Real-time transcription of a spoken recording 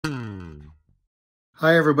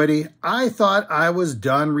Hi everybody. I thought I was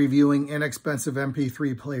done reviewing inexpensive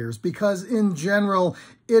MP3 players because in general,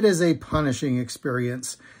 it is a punishing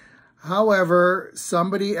experience. However,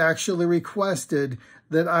 somebody actually requested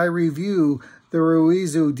that I review the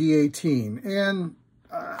Ruizu D18. And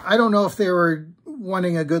I don't know if they were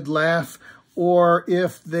wanting a good laugh or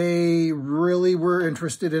if they really were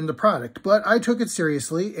interested in the product, but I took it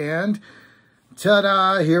seriously and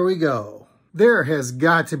ta-da, here we go. There has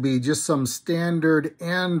got to be just some standard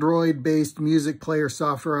Android-based music player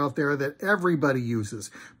software out there that everybody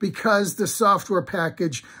uses because the software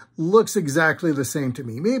package looks exactly the same to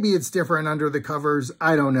me. Maybe it's different under the covers,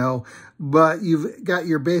 I don't know, but you've got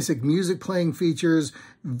your basic music playing features,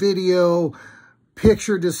 video,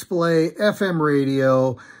 picture display, FM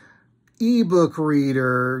radio, ebook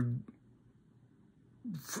reader,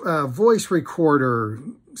 voice recorder,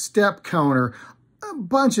 step counter, a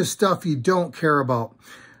bunch of stuff you don't care about.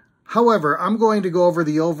 However, I'm going to go over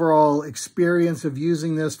the overall experience of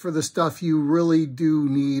using this for the stuff you really do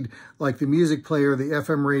need, like the music player, the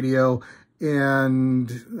FM radio, and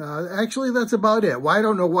actually that's about it. Well, I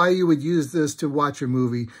don't know why you would use this to watch a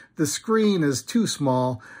movie. The screen is too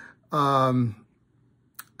small. Same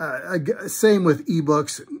with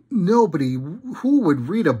ebooks. Nobody, who would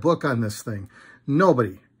read a book on this thing?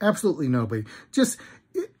 Nobody, absolutely nobody.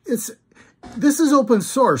 This is open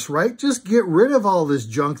source, right? Just get rid of all this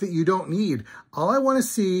junk that you don't need. All I want to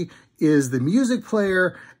see is the music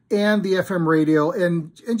player and the FM radio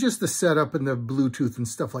and just the setup and the Bluetooth and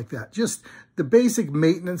stuff like that. Just the basic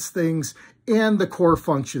maintenance things and the core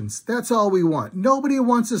functions. That's all we want. Nobody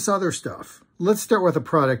wants this other stuff. Let's start with a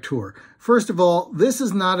product tour. First of all, this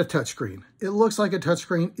is not a touchscreen. It looks like a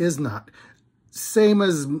touchscreen, is not. Same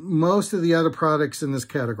as most of the other products in this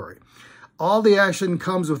category. All the action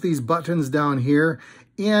comes with these buttons down here,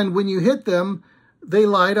 and when you hit them, they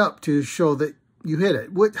light up to show that you hit it.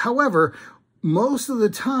 However, most of the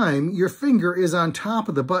time, your finger is on top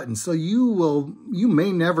of the button, so you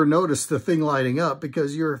may never notice the thing lighting up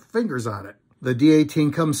because your finger's on it. The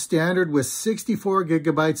D18 comes standard with 64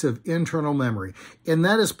 gigabytes of internal memory, and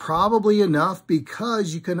that is probably enough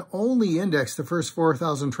because you can only index the first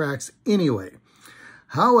 4,000 tracks anyway.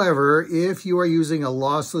 However, if you are using a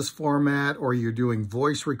lossless format or you're doing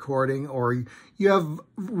voice recording or you have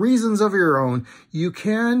reasons of your own, you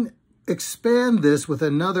can expand this with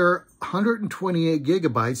another 128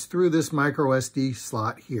 gigabytes through this micro SD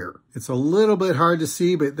slot here. It's a little bit hard to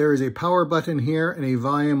see, but there is a power button here and a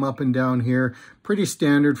volume up and down here. Pretty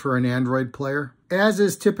standard for an Android player. As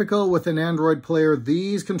is typical with an Android player,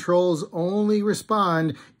 these controls only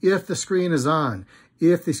respond if the screen is on.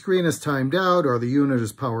 If the screen is timed out or the unit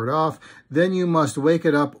is powered off, then you must wake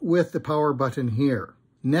it up with the power button here.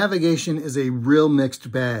 Navigation is a real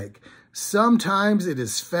mixed bag. Sometimes it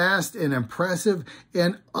is fast and impressive,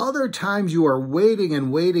 and other times you are waiting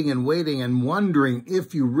and waiting and waiting and wondering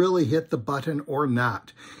if you really hit the button or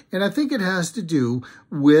not. And I think it has to do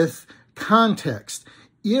with context.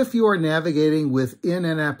 If you are navigating within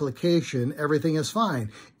an application, everything is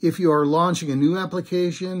fine. If you are launching a new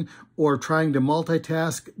application or trying to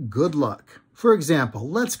multitask, good luck. For example,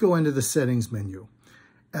 let's go into the settings menu.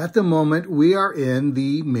 At the moment, we are in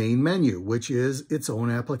the main menu, which is its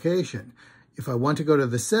own application. If I want to go to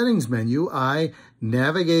the settings menu, I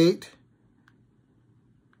navigate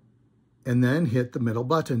and then hit the middle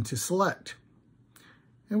button to select.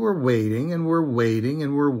 And we're waiting and we're waiting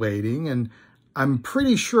and we're waiting, and I'm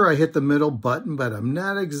pretty sure I hit the middle button, but I'm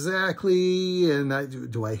not exactly, and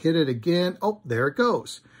do I hit it again? Oh, there it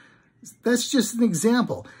goes. That's just an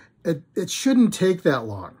example. It shouldn't take that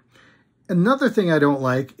long. Another thing I don't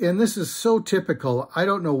like, and this is so typical, I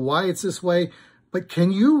don't know why it's this way, but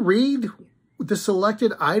can you read the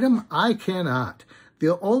selected item? I cannot.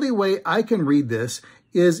 The only way I can read this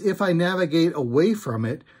is if I navigate away from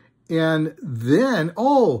it, and then,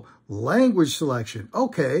 oh, language selection,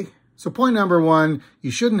 okay. So point number one, you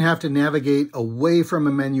shouldn't have to navigate away from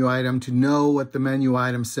a menu item to know what the menu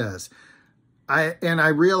item says. I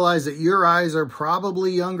realize that your eyes are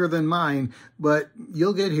probably younger than mine, but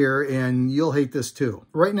you'll get here and you'll hate this too.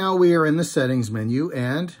 Right now we are in the settings menu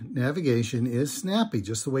and navigation is snappy,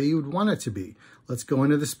 just the way you would want it to be. Let's go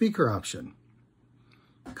into the speaker option.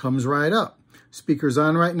 Comes right up. Speaker's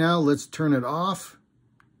on right now. Let's turn it off.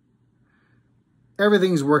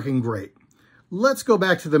 Everything's working great. Let's go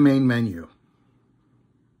back to the main menu.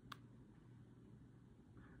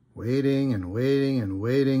 Waiting and waiting and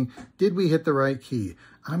waiting. Did we hit the right key?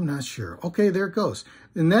 I'm not sure. Okay, there it goes.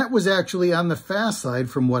 And that was actually on the fast side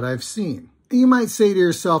from what I've seen. You might say to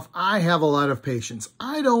yourself, I have a lot of patience.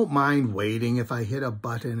 I don't mind waiting if I hit a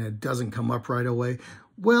button and it doesn't come up right away.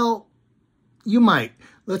 Well, You might.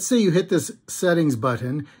 Let's say you hit this settings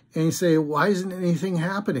button and you say, why isn't anything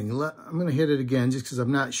happening? I'm going to hit it again just because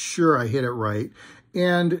I'm not sure I hit it right.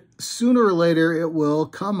 And sooner or later it will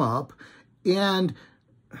come up, and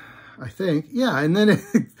I think, yeah, and then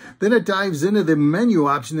it dives into the menu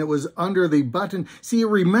option that was under the button. See, it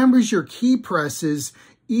remembers your key presses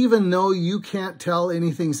even though you can't tell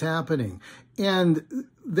anything's happening. And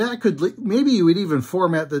that could, maybe you would even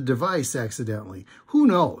format the device accidentally. Who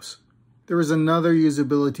knows? There is another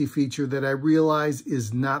usability feature that I realize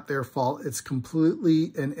is not their fault. It's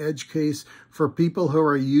completely an edge case for people who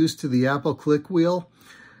are used to the Apple click wheel.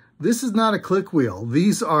 This is not a click wheel.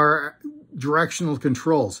 These are directional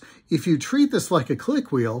controls. If you treat this like a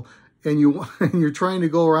click wheel and you're trying to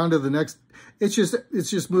go around to the next, it's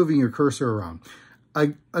just moving your cursor around.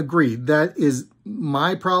 I agree. That is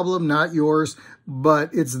my problem, not yours, but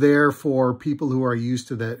it's there for people who are used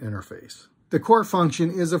to that interface. The core function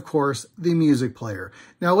is, of course, the music player.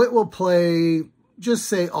 Now, it will play, just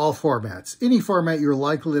say all formats. Any format you're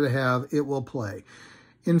likely to have, it will play.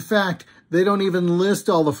 In fact, they don't even list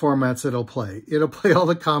all the formats it'll play. It'll play all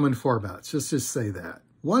the common formats, just say that.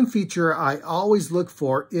 One feature I always look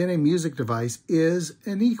for in a music device is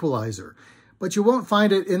an equalizer, but you won't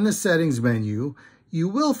find it in the settings menu. You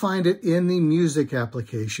will find it in the music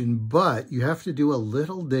application, but you have to do a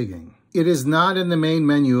little digging. It is not in the main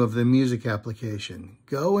menu of the music application.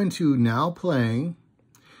 Go into Now Playing,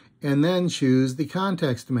 and then choose the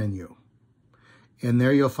context menu. And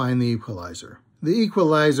there you'll find the equalizer. The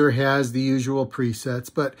equalizer has the usual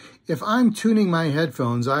presets, but if I'm tuning my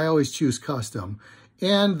headphones, I always choose custom.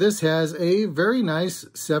 And this has a very nice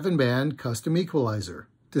 7-band custom equalizer.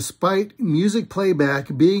 Despite music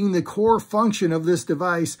playback being the core function of this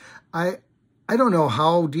device, I don't know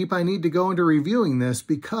how deep I need to go into reviewing this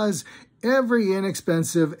because every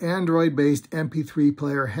inexpensive Android-based MP3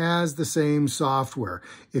 player has the same software.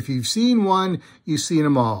 If you've seen one, you've seen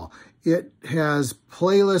them all. It has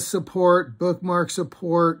playlist support, bookmark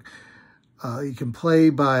support. You can play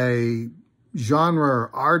by genre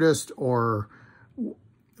or artist, or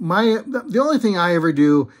the only thing I ever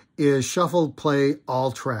do is shuffle play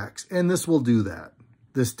all tracks, and this will do that.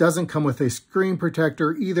 This doesn't come with a screen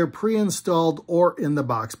protector, either pre-installed or in the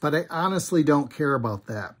box, but I honestly don't care about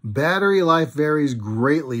that. Battery life varies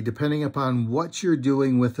greatly depending upon what you're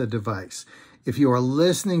doing with the device. If you are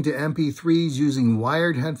listening to MP3s using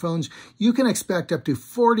wired headphones, you can expect up to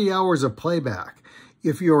 40 hours of playback.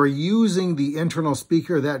 If you're using the internal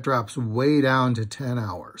speaker, that drops way down to 10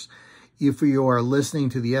 hours. If you are listening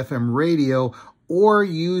to the FM radio or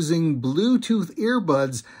using Bluetooth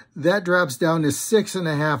earbuds, that drops down to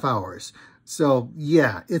 6.5 hours. So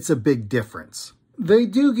yeah, it's a big difference. They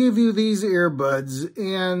do give you these earbuds,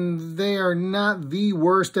 and they are not the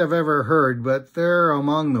worst I've ever heard, but they're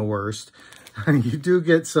among the worst. You do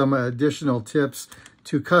get some additional tips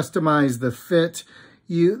to customize the fit.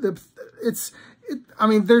 I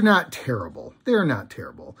mean, they're not terrible. They're not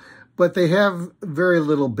terrible, but they have very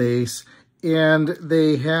little bass, and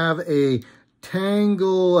they have a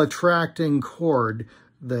tangle attracting cord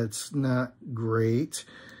that's not great.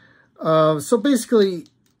 So basically,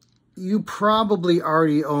 you probably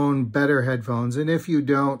already own better headphones, and if you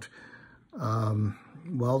don't,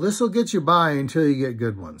 well, this will get you by until you get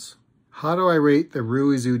good ones. How do I rate the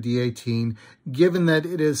Ruizu D18, given that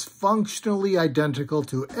it is functionally identical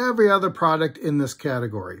to every other product in this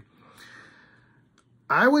category?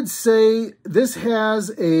 I would say this has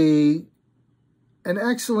an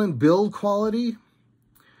excellent build quality,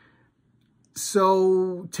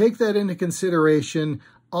 so take that into consideration.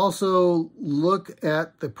 Also, look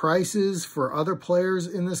at the prices for other players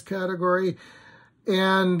in this category.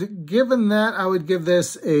 And given that, I would give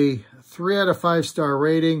this a 3 out of 5 star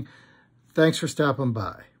rating. Thanks for stopping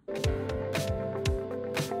by.